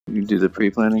You do the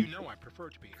pre-planning? You know I prefer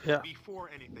to be Yeah. before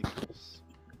anything else.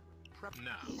 Prep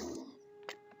now.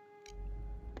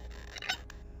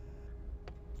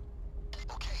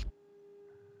 Okay.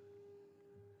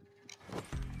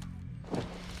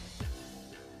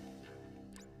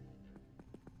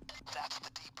 That's the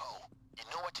depot. You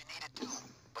know what you need to do,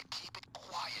 but keep it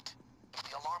quiet. If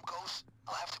the alarm goes,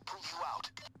 I'll have to pull you out.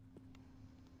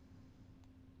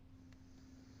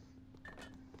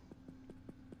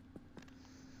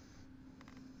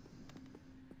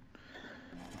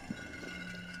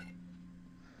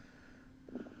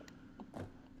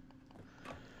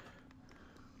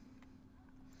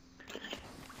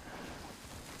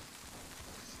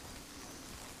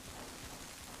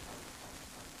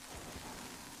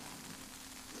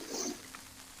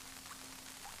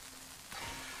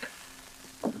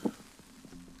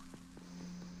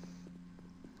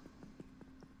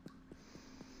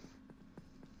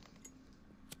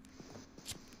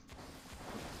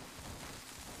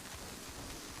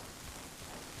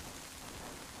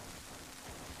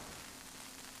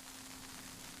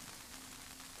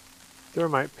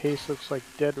 Thermite paste looks like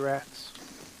dead rats.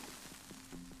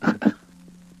 Keep an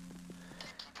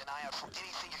eye out for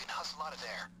anything you can hustle out of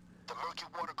there. The murky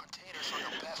water containers are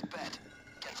your best bet.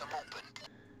 Get them open.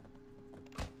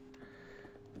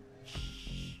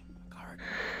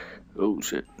 Oh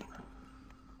shit.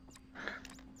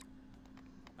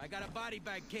 I got a body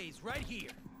bag case right here.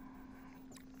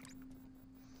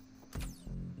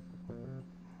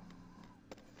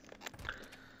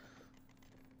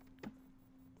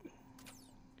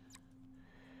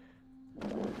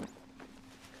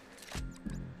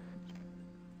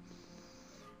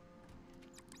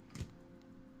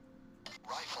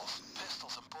 Rifles,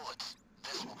 pistols, and bullets.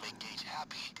 This will make Gage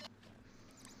happy.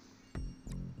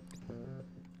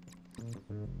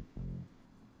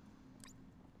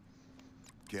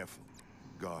 Careful.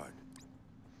 Guard.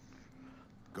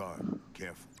 Guard.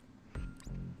 Careful.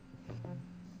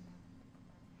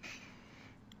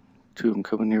 Two of them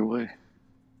coming your way.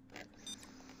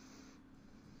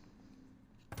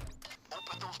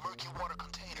 Open those murky water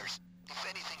containers. If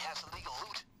anything has illegal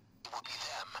loot, it will be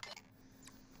them.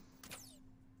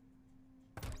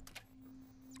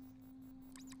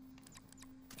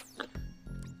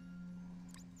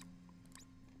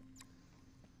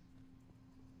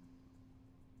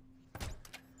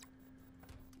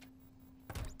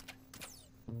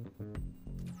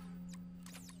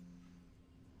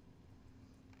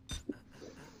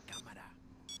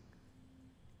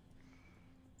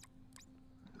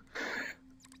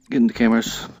 Getting the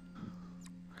cameras.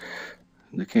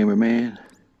 The cameraman.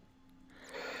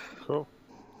 Cool.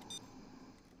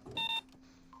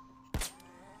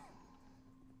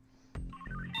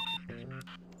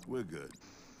 We're good.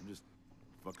 I'm just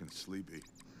fucking sleepy.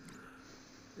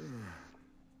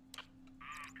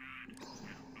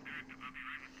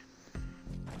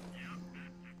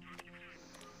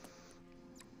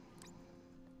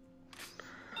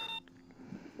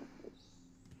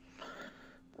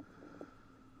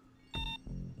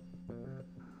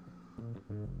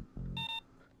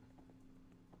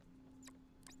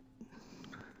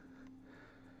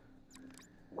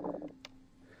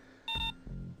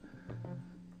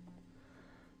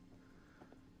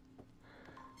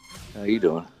 How you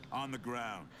doing? On the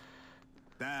ground.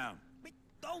 Down. Wait,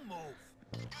 don't move.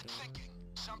 Good thinking.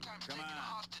 Sometimes Come taking a on.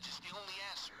 hostage is the only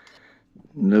answer.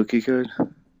 No key card?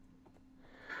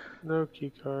 No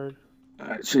key card.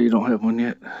 Alright, so you don't have one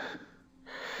yet.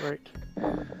 Right.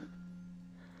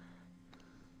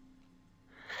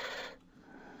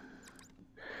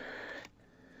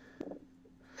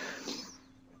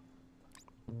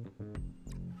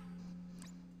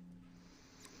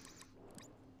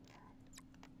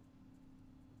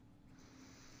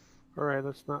 Alright,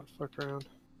 let's not fuck around.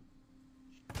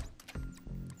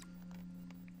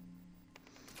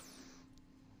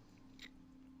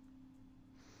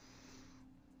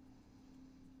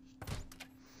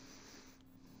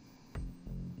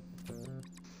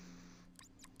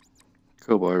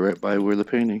 Crowbar right by where the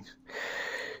painting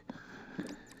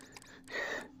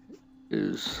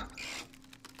is.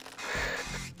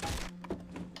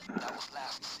 That was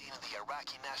last seen in the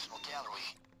Iraqi National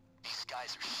Gallery. These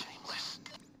guys are shameless.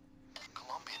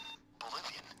 Colombian,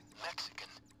 Bolivian, Mexican.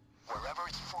 Wherever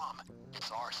it's from,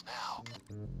 it's ours now.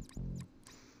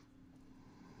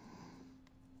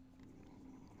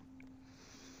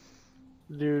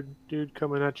 Dude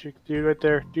coming at you. Dude right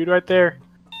there. Dude right there.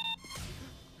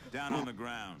 Down on the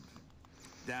ground.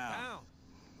 Down. Down.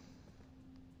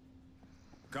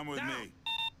 Come with Down. me.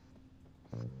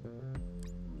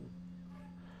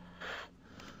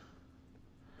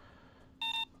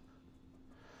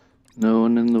 No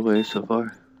one in the way so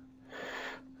far.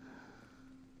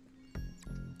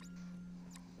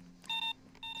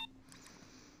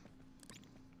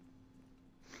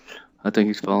 I think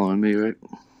he's following me, right?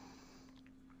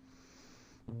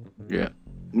 Yeah,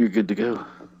 you're good to go.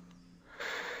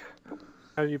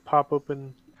 How do you pop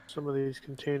open some of these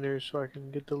containers so I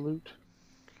can get the loot?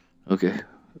 Okay,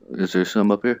 is there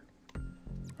some up here?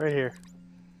 Right here.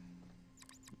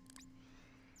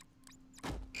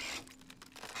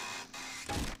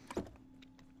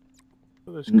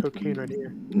 Oh, there's cocaine right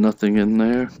here. Nothing in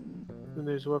there. And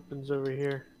there's weapons over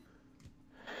here.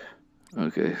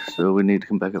 Okay, so we need to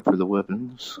come back up for the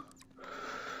weapons.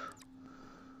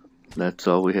 That's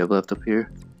all we have left up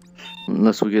here.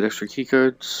 Unless we get extra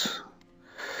keycards.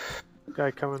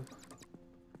 Guy coming.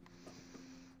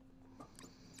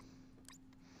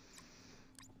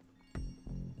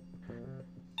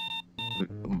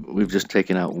 We've just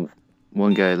taken out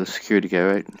one guy, the security guy,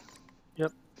 right?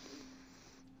 Yep.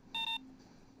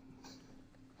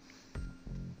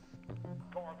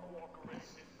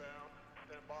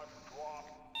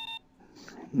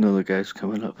 Another guy's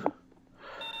coming up.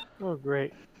 Oh,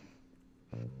 great.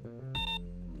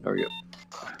 Hurry up.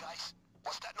 Guys,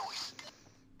 what's that noise?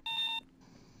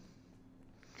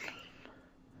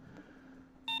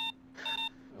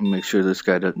 Make sure this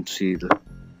guy doesn't see the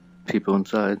people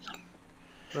inside.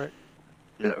 Right.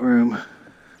 That room.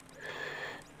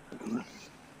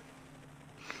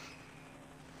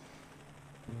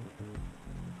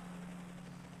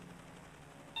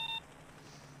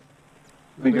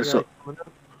 I Another guess guy so. coming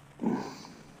up.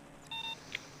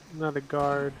 Another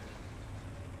guard.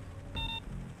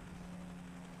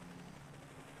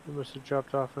 They must have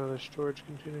dropped off another storage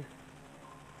container.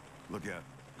 Look out.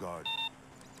 Guard.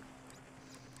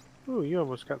 Ooh, you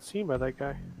almost got seen by that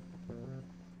guy.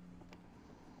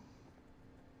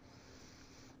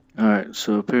 Alright,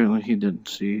 so apparently he didn't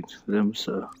see them,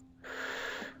 so.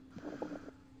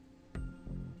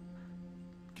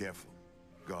 Careful.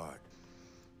 Guard.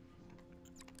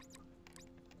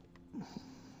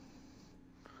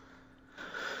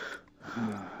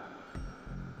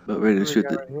 But ready to Another shoot guy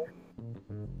the. right here.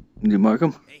 Did you mark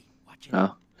him? Hey, watch it.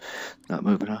 No. Not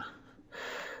moving on.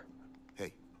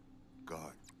 Hey.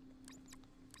 Guard.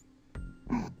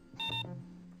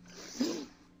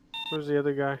 Where's the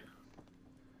other guy?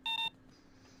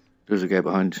 There's a guy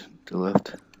behind to the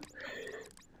left.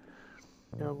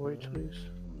 Yeah, wait, please.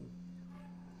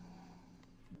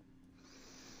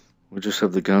 We just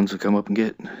have the guns to come up and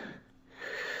get.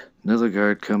 Another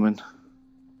guard coming.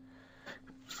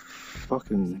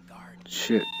 Fucking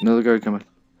shit. Another guard coming.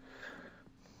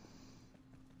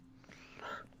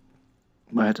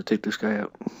 Might have to take this guy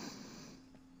out.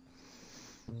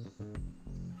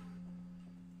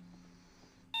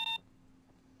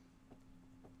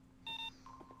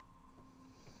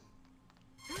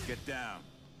 Get down.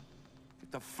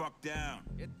 Get the fuck down.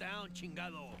 Get down,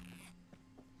 chingado.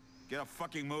 Get a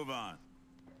fucking move on.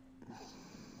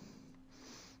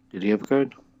 Did he have a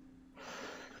card?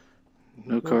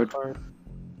 No No card. card.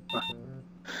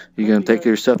 You gonna take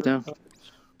your stuff down?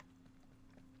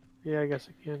 Yeah, I guess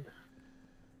I can.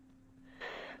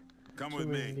 Come with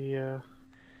Assuming me. the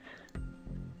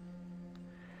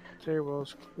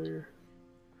stairwell's clear.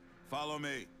 Follow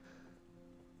me.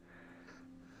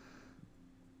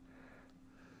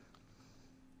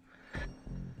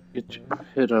 Get your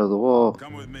head out of the wall.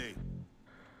 Come with me.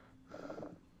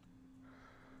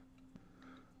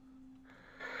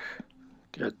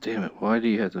 God damn it, why do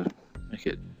you have to make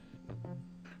it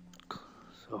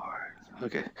so hard?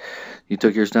 Okay. You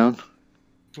took yours down?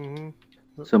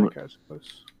 Mm-hmm. Someone- That guy's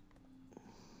close.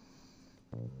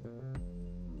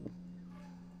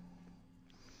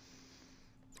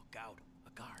 Look out, a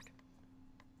guard.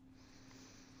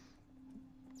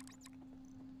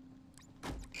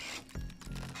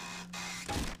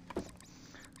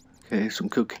 Okay, some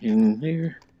cocaine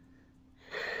here.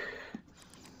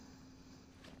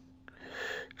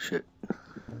 Shit.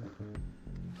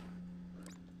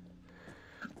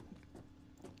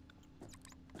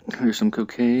 Here's some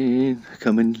cocaine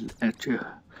coming at you.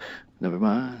 Never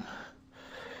mind.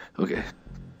 Okay.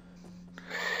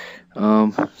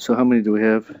 So how many do we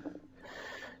have?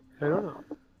 I don't know.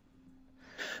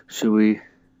 Should we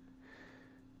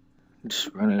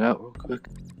just run it out real quick?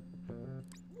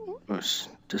 Or just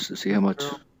to see how much?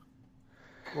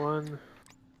 No. 1,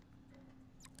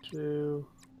 2,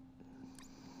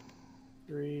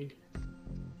 3,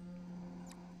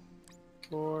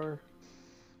 4,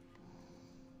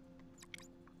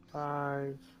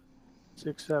 5,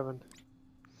 6, 7.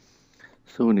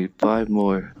 So we need 5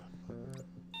 more.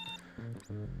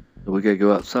 So we gotta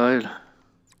go outside.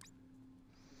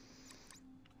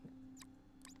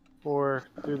 or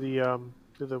through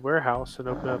the warehouse and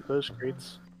open up those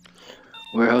crates.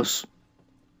 Warehouse.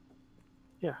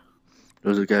 Yeah.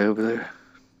 There's a guy over there.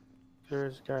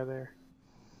 There's a guy there.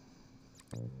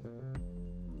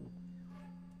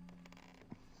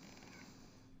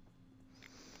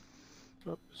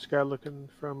 Oh, this guy looking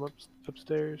from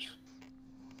upstairs.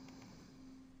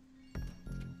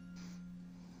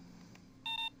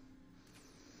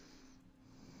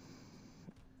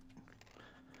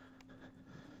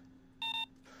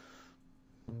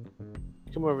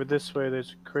 Come over this way,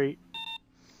 there's a crate.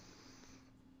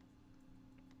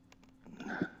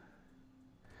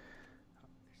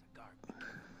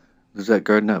 Does that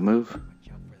guard not move?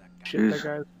 Shit, Jeez. that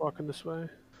guy's walking this way.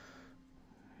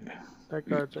 That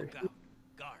guard's right Look here. out.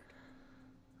 Guard.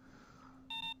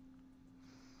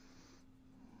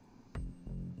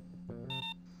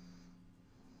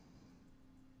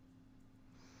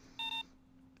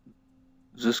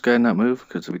 Does this guy not move?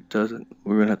 Because if he doesn't,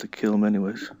 we're gonna have to kill him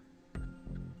anyways.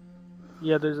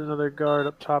 Yeah, there's another guard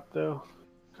up top though.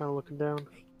 Kind of looking down.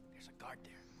 Hey, there's a guard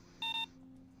there.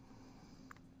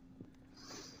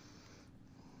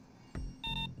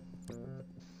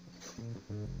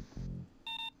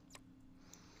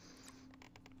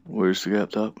 Where's the guy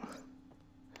up top?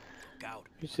 Look out.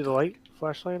 You see the light?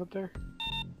 Flashlight up there?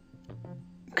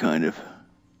 Kind of.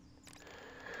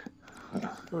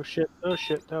 Oh shit, oh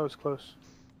shit, that was close.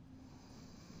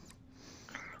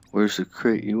 Where's the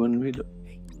crate you wanted me to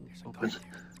Hey, there's a open? guard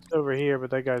there. It's over here,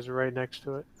 but that guy's right next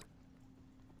to it.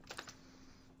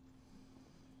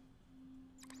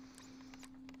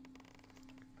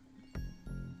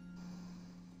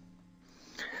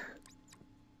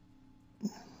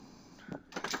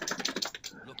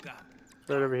 Look out.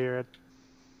 Right over here, Ed.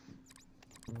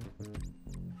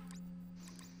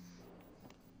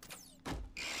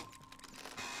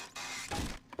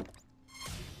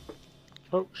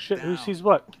 Oh shit, who Down. sees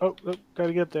what? Oh,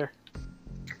 gotta get there.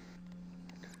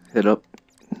 Head up.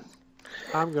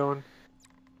 I'm going.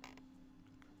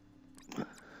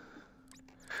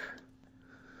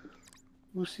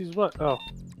 Who sees what? Oh.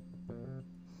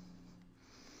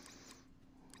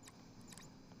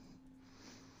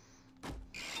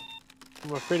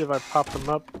 I'm afraid if I pop them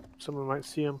up, someone might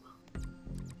see them.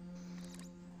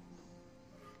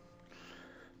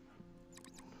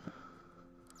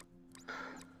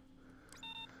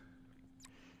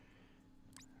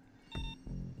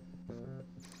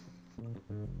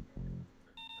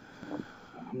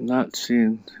 I'm not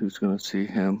seeing who's gonna see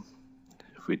him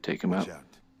if we take him Watch out. out.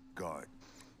 Guard.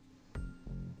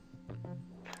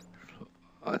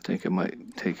 I think it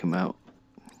might take him out.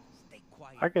 Stay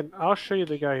quiet. I'll show you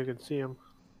the guy who can see him.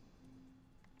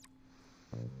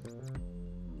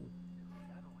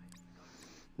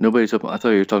 Nobody's up. I thought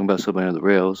you were talking about somebody on the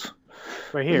rails.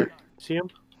 Right here. See him?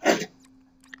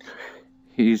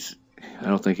 He's. I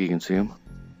don't think he can see him.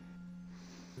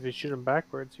 If you shoot him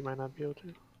backwards, you might not be able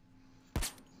to.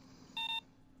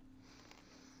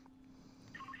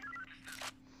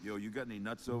 Yo, you got any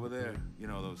nuts over there? You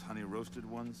know, those honey roasted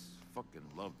ones? Fucking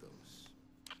love those.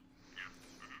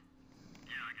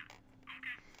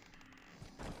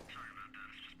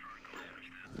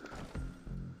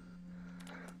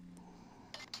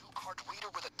 Two-card reader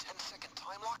with a 10-second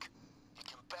time lock? You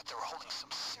can bet they're holding some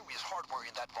serious hardware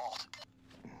in that vault.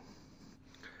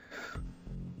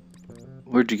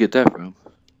 Where'd you get that from?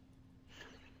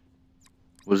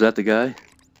 Was that the guy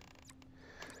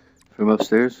from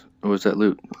upstairs, or was that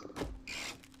loot?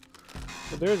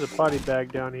 But there's a body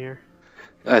bag down here.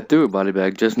 I threw a body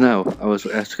bag just now. I was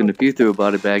asking if you threw a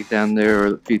body bag down there,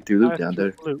 or if you threw loot I down threw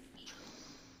there. Loot.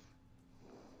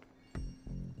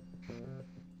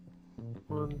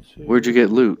 1, 2, Where'd you get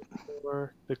loot?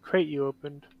 4. The crate you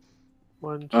opened.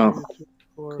 1, 2, Oh, 3,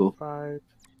 4, cool. 5,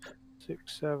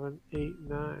 6, 7, 8,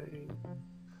 9.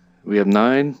 We have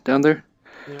 9 down there,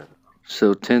 Yeah.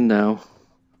 so 10 now.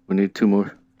 We need 2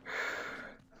 more.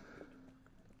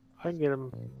 I can get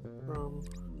him from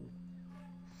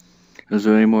Is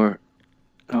there any more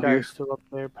the out guy here? still up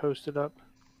there, posted up.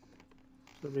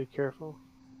 So be careful.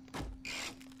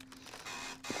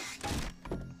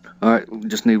 All right, we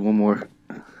just need 1 more.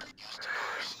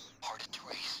 Hard to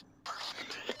trace.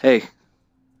 Perfect. Hey.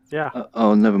 Yeah.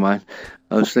 Oh, never mind.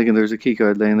 I was thinking there was a key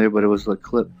card laying there, but it was a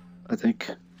clip, I think.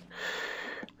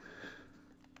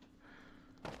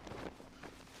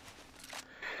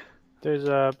 There's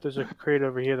a crate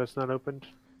over here that's not opened.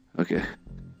 Okay.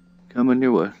 Coming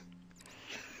your way.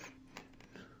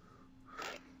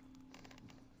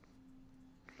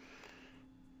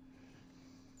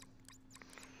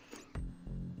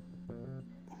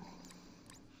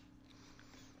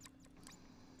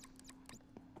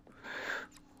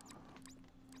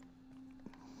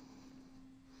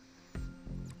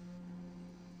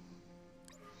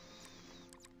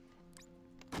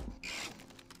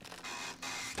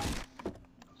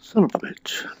 Son of a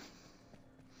bitch.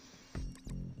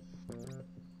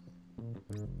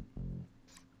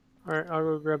 Alright, I'll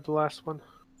go grab the last one.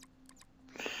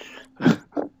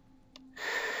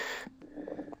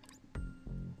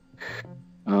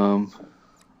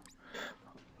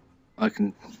 I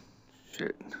can.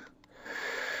 Shit.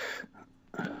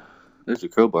 There's a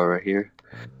crowbar right here.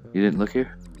 You didn't look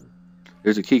here?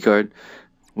 There's a key card.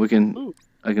 We can. Ooh.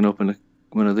 I can open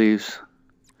one of these.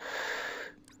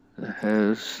 That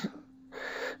has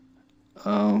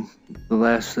the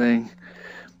last thing.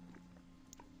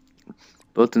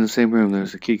 Both in the same room.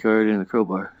 There's a key card and a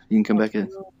crowbar. You can come back in.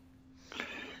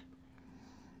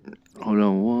 Hold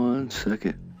on 1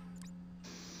 second.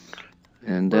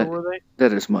 And Where were they?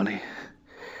 that is money.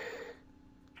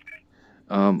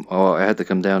 Oh, I had to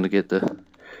come down to get the.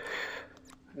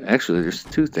 Actually, there's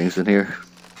 2 things in here.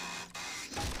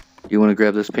 You want to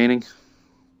grab this painting?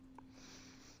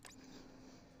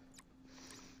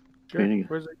 Sure. Painting.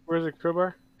 Where's the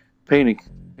crowbar? Painting.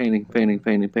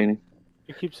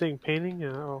 You keep saying painting?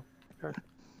 Yeah. Oh, okay.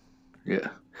 Yeah.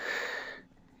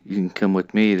 You can come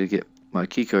with me to get my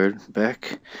key card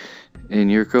back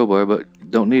and your crowbar, but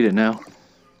don't need it now.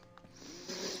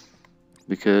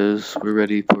 Because we're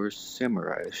ready for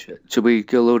samurai shit. Should we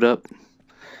go load up?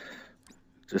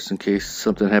 Just in case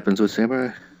something happens with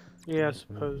samurai? Yeah, I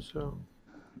suppose so.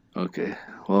 Okay.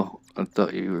 Well, I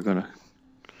thought you were gonna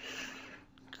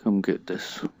come get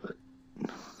this, but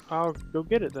I'll go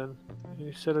get it then.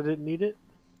 You said I didn't need it?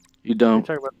 you You're don't.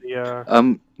 talking about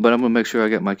the, But I'm gonna make sure I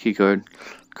get my key card.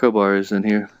 Crowbar is in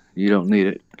here. You don't need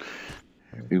it.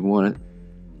 If you want it,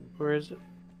 where is it?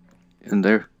 in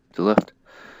there, to the left,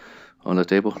 on the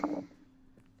table.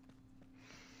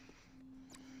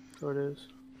 So it is.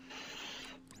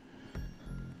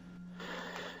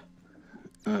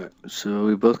 Alright, so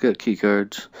we both got key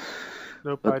cards.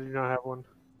 Nope, But I do not have one.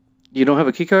 you don't have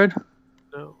a key card?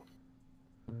 No.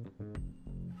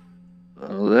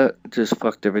 Oh, that just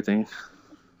fucked everything.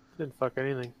 Didn't fuck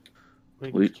anything.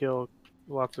 We We- can kill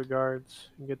lots of guards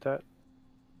and get that.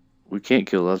 We can't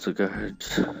kill lots of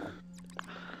guards.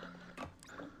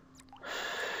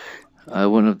 I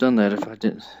wouldn't have done that if I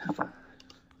didn't.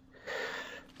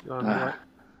 On Ah. what?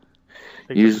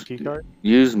 Pick up Use the key card?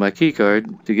 use my key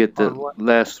card to get the On what?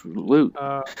 last loot.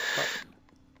 Fuck.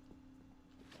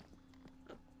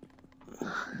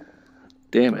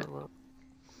 Damn it.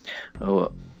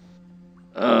 Well,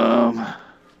 Oh,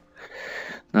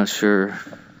 not sure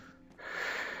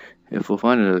if we'll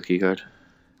find another key card.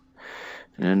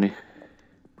 And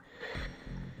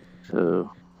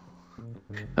so,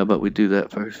 how about we do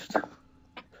that first?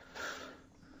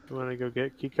 you want to go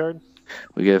get key card?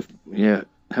 We get, yeah.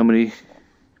 How many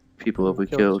people have we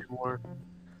Kill killed? 2 more.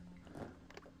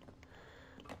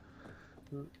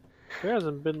 There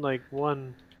hasn't been like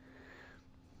one.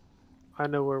 I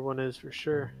know where one is for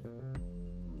sure.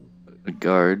 A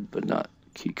guard, but not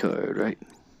key card, right?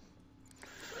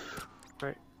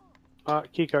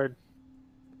 Key card.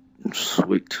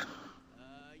 Sweet.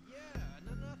 Yeah,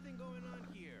 nothing going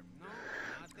on here. No,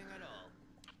 nothing at all.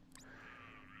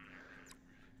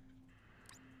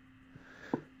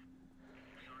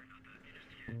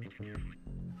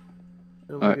 And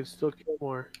we Alright. can still kill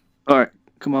more. All right,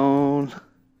 come on.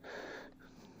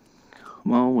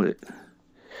 Come on with it.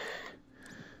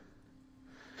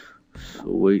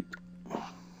 Sweet.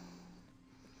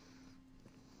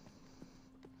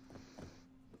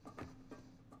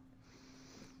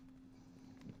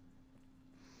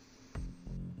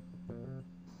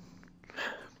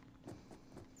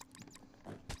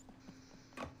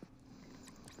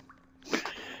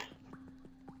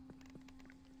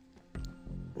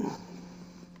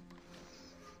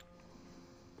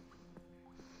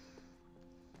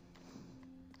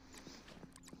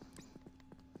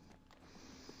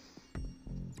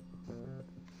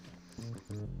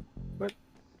 What?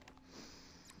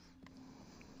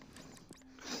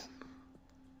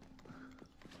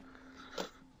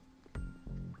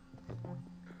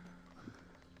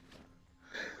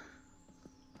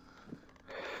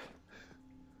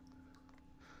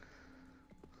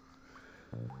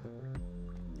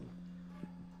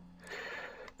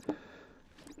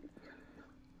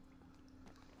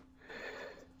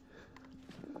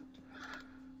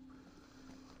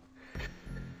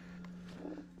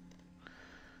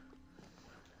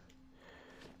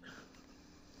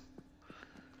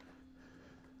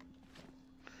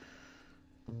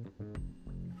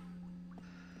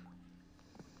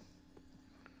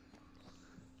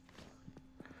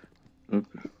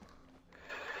 Okay.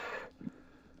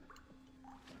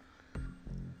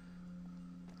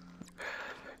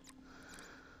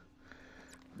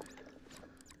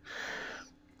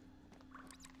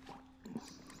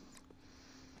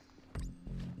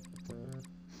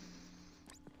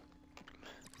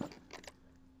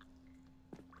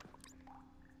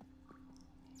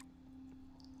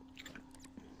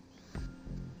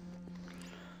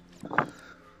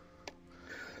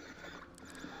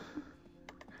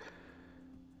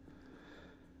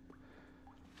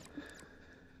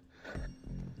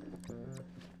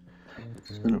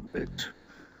 Son of a bitch.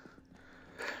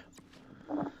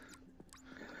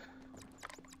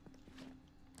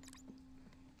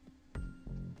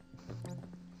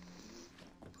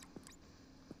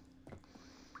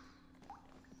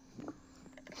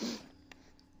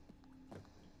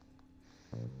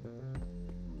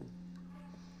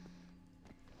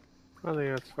 I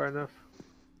think that's far enough.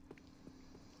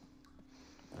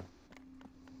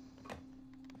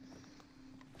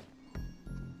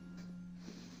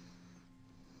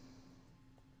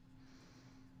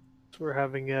 So we're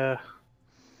having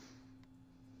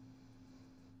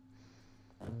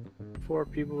 4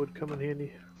 people would come in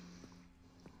handy.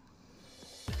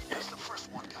 That's the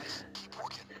first one, guys. Keep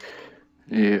working.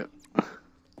 Yeah.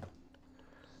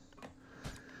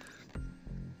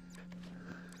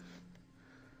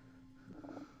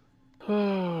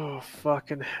 Oh,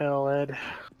 fucking hell, Ed.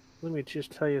 Let me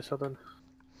just tell you something.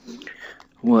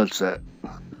 What's that?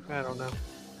 I don't know.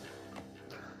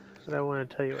 But I want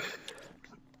to tell you it.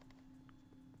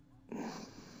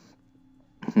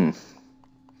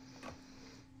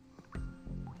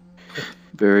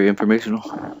 Very informational.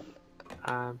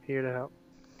 I'm here to help.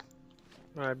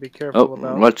 Alright, be careful Oh,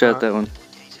 about... watch out that one.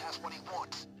 Gage has what he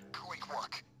wants. Great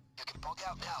work. You can bug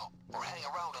out now, or hang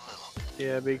around a little.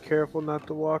 Yeah, be careful not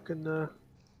to walk in the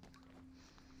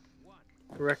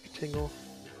rectangle.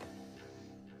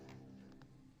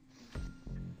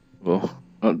 Well,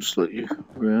 I'll just let you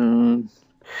run.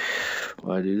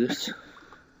 While I do this.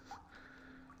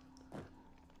 I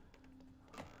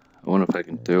wonder if I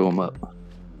can throw them up.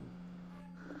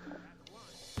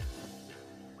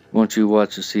 Why don't you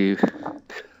watch to see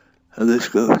how this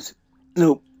goes?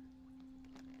 Nope.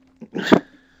 Okay,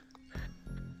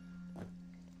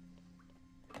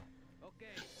 that's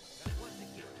one to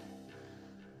keep.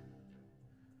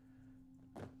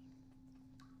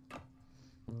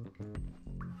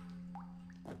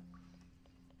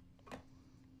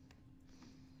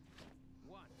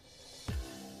 One.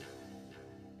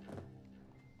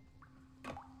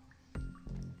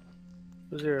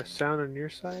 Was there a sound on your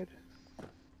side?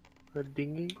 A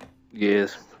dinging?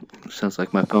 Yes. Sounds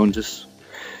like my phone just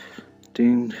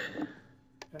dinged.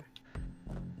 Okay.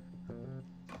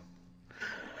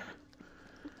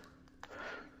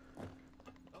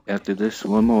 After this,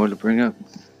 one more to bring up.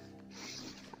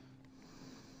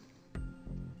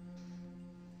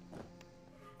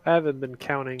 I haven't been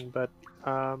counting, but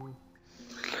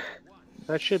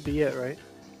that should be it, right?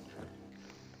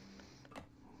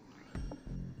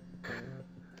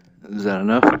 Is that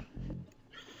enough?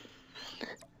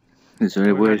 Is there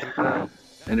any We're way, not gonna-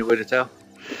 any way to tell?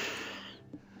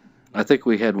 I think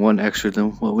we had one extra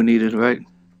than what we needed, right?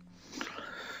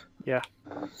 Yeah.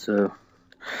 So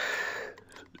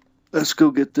let's go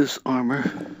get this armor.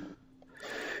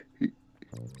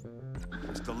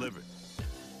 It's delivered.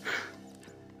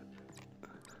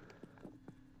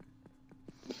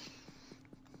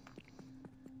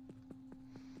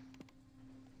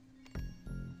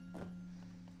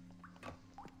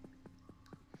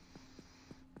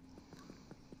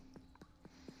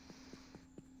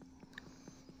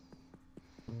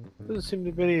 Doesn't seem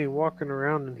to be any walking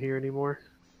around in here anymore.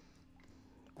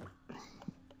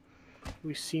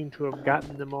 We seem to have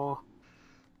gotten them all.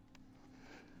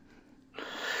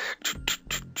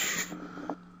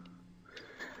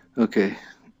 Okay,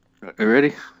 are you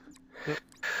ready? Yep.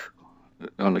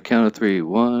 On the count of 3.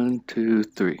 1, 2,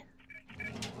 3.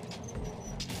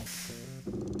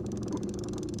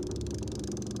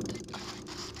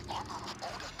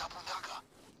 Oda Nobunaga.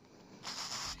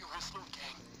 Serious loot,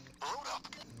 gang. Load up.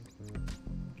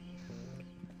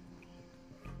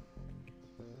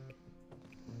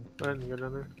 I didn't go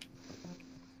down there.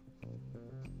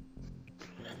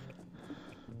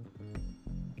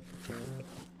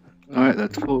 Alright,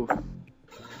 that's full.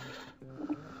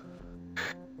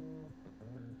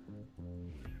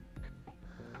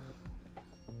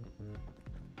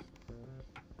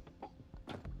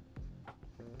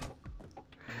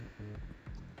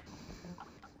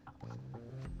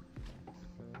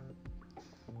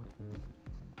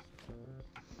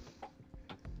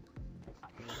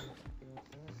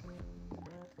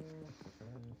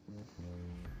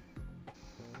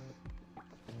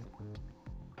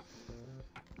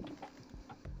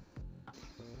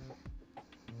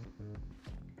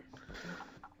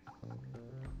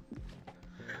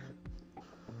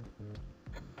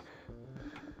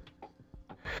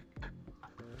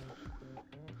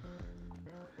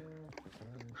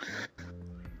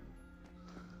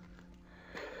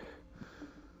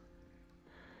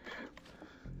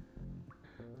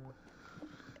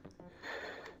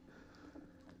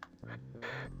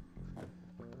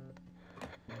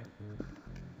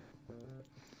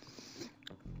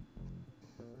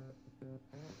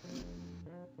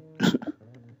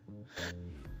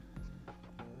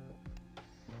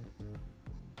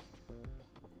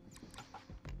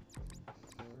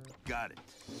 got it.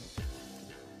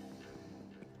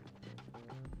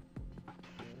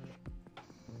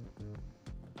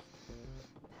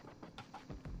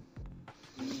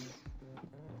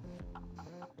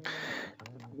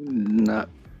 Not.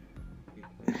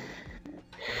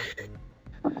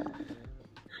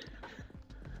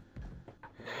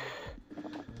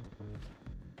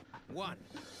 One.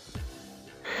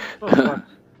 Oh, fuck.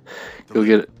 Go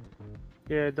get it.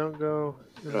 Yeah, don't go.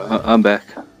 I'm back.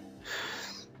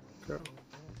 Go.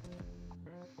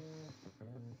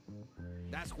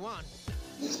 That's one.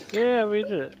 Yeah, we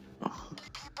did it.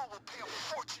 People will pay a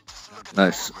fortune just to look at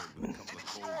Nice. that. And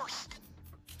it's yours.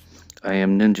 I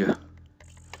am ninja.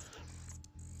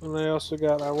 And I also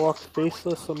got I walk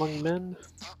faceless among men.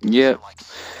 Yeah.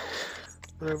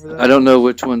 Whatever that I don't know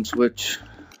which one's which,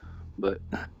 but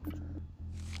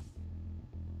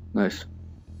nice.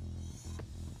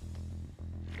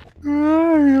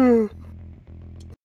 is.